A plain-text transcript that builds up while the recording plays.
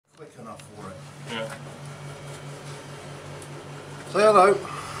enough for it. Yeah. Say hello.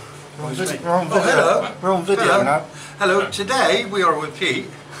 We're on video. We're on video now. Hello. Today we are with Pete.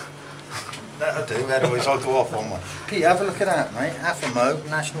 That'll do. Otherwise I'll go off on one. Pete, have a look at that, mate. AFMO,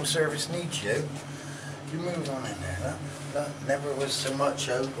 National Service needs you. You move on in there. That never was so much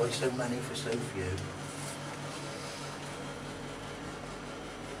owed by so many for so few.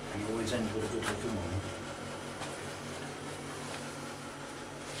 And you always end with a good looking one.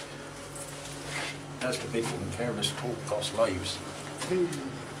 That's the big one. Careless talk costs lives. That is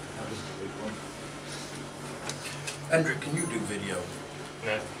the big one. Hendrik, can you do video?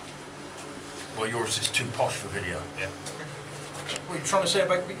 No. Well, yours is too posh for video. Yeah. What are you trying to say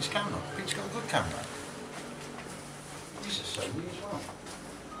about Pete's camera? Pete's got a good camera. This is Sony as well.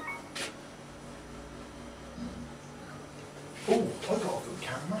 Oh, I got a good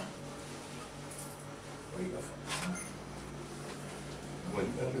camera. Where you go from? Wait,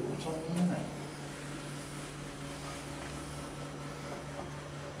 a little tiny minute.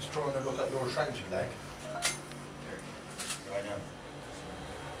 Let's try and look at your trouser leg. Right now.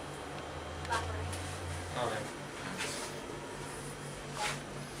 Oh,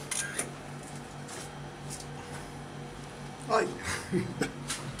 Hi.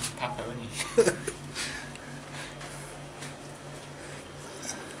 Papa, isn't he?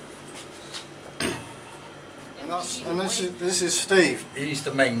 And this is Steve. He's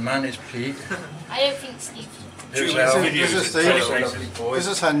the main man, is Pete. I don't think Steve. There's This is Steve. lovely boy. This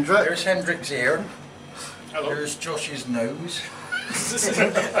is Hendrik. There's Hendrik's ear. Hello. There's Josh's nose.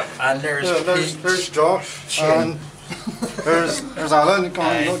 And there's Pete. There's Josh. And there's Alan. Come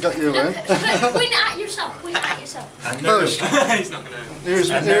on, don't get you in. Point at yourself. Point at yourself. And there's, He's not going to. There's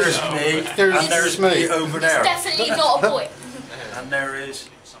me. And there's me over there. Definitely not a boy. And there is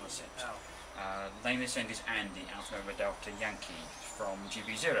Somerset. Name this end is Andy, Alpha November Delta Yankee from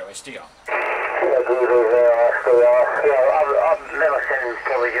GB0SDR. GB0SDR. Yeah, I've never seen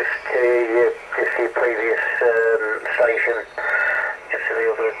probably just your previous station, just to the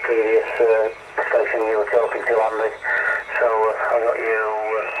other previous station you were talking to on me. So I got you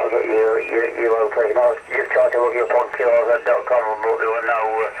open. I was just trying to look you up on kilos.com, but there's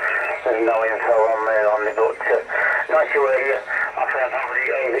no info on me. But nice to hear you. I found out that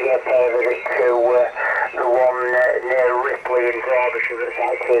you pay a visit to the one near Ripley in Derbyshire that's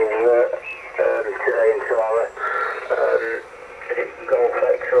active today and tomorrow. Golf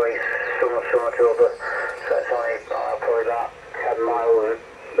X-ray, summer to other. So it's only probably about 10 miles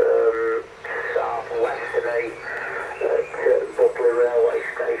south-west of me at Butley Railway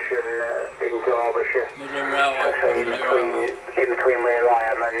Station in Derbyshire. In between where I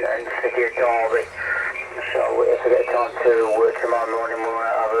am and City of Derby. So if I get time to tomorrow morning, we'll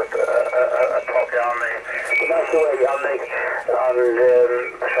have a pop down there. But that's the way on me, and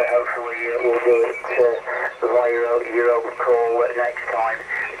so hopefully we'll do it via your own call next time.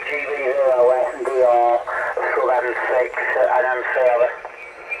 GB0SDR, Slam 6, and I'm Sailor.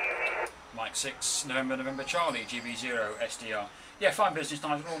 Mike 6, November Charlie, GB0SDR. Yeah, fine business,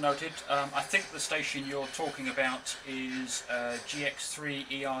 Nigel, all noted. I think the station you're talking about is GX3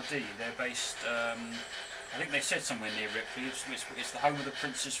 ERD. They're based, I think they said somewhere near Ripley. It's the home of the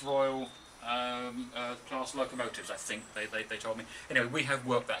Princess Royal class locomotives, I think, they told me. Anyway, we have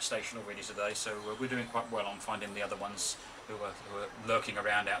worked that station already today, so we're doing quite well on finding the other ones who are lurking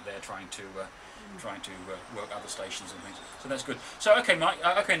around out there trying to work other stations and things. So that's good. So okay, Mike.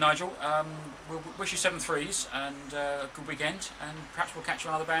 Okay, Nigel. We'll wish you 7 threes and a good weekend, and perhaps we'll catch you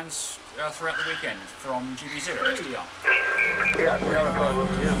on other bands throughout the weekend from GB0SDR. Yeah,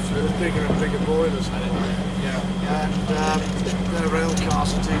 There's bigger and bigger boilers now. Yeah. And their rail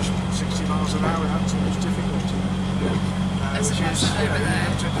cars are doing 60 miles an hour. That's too much difficulty. There's a person over there.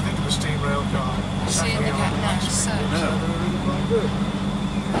 I tend to think of a steam rail car. Seeing the gap now, so. They're really quite good.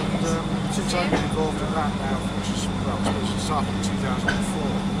 And since I've been involved in that now, which is, well, I suppose it started in 2004,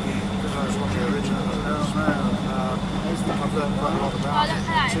 because I was one of the original owners, I've learned quite a lot about it.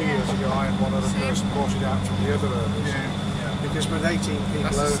 2 years ago I and one other person bought it out from the other owners. Because with 18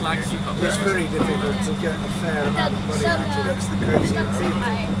 people owning it, it's very difficult to get a fair amount of money out of it. That's the crazy thing.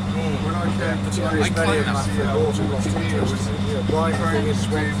 Particularly as many of them after the water lost interest. Buying things is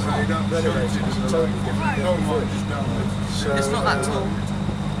one thing, renovating is a totally different thing. So, it's not that tall.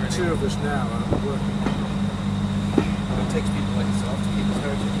 2 of us now are working. It takes people like yourself to keep us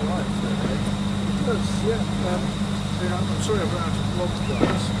heritage alive. It does, yeah. I'm sorry I've run out of blog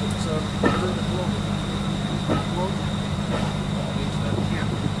guys, but I'm doing a blog.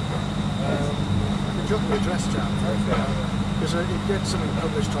 I can drop the address down, because it gets something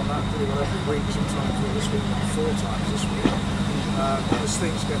published on that pretty well every week, sometimes this week, 4 times this week. as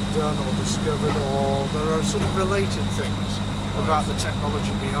things get done or discovered, or there are sort of related things about the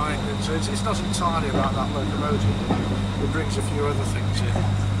technology behind it. So it's not entirely about that locomotive. It brings a few other things in,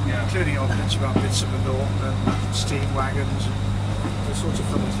 including arguments about Midsomer Norton and steam wagons and all sorts of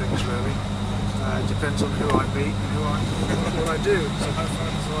funny things really. It depends on who I meet and what I do. So how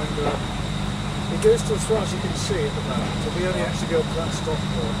far behind it goes to as far as you can see at the moment. So we only actually go up to that stop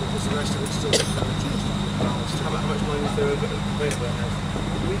board because the rest of it's still How much money is there available now?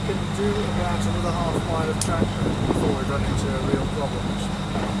 we can do about another half mile of track before we run into real problems,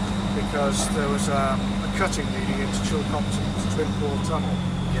 because there was a cutting leading into Chilcompton's Twin Bore Tunnel,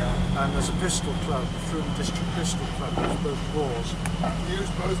 and there's a pistol club, Froome District Pistol Club, with both bores.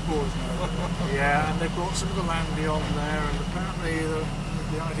 Use both bores now. Yeah, and they brought some of the land beyond there, and apparently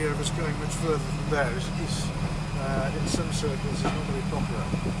the idea of us going much further than there is in some circles is not very popular.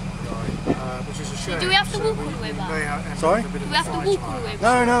 Which is a shame. Do we have to walk all the way back? Sorry? Do we have to walk all the way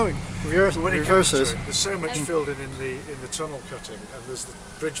back? No, When it comes to it, there's so much filled in the tunnel cutting, and there's the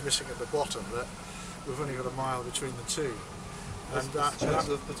bridge missing at the bottom that we've only got a mile between the two. And that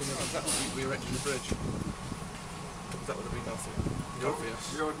would be erecting the bridge. That would have been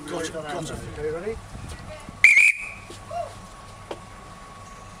obvious. got it. Okay, ready?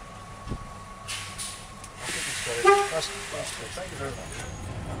 That's good. Thank you very much.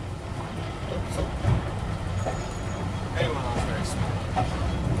 Anyone else very small.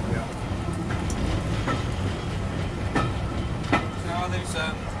 So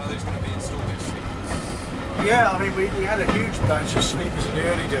are those going to be installed this week? Yeah, I mean, we had a huge batch of sleepers in the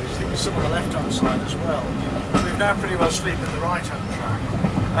early days. I think there's some on the left-hand side as well. We've now pretty well sleep at the right-hand track,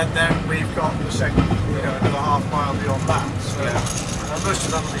 and then we've got the second, another half mile beyond that. So most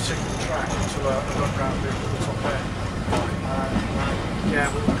of that will be single track into a run round bit at the top end. Yeah,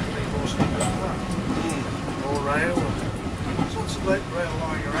 we'll need more sleepers for that. More rail. There's lots of rail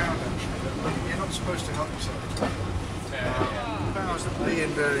lying around actually, but you're not supposed to help yourself. Powers that be in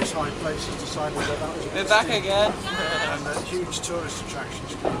various high places decided that that was a They're back again. and that huge tourist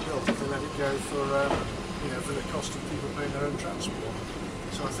attractions can be built if they let it go for for the cost of people paying their own transport.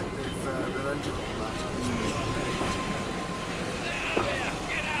 So I think they've relented on that.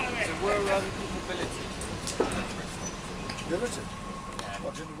 So were people billeted? Billeted?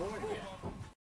 What, in the void?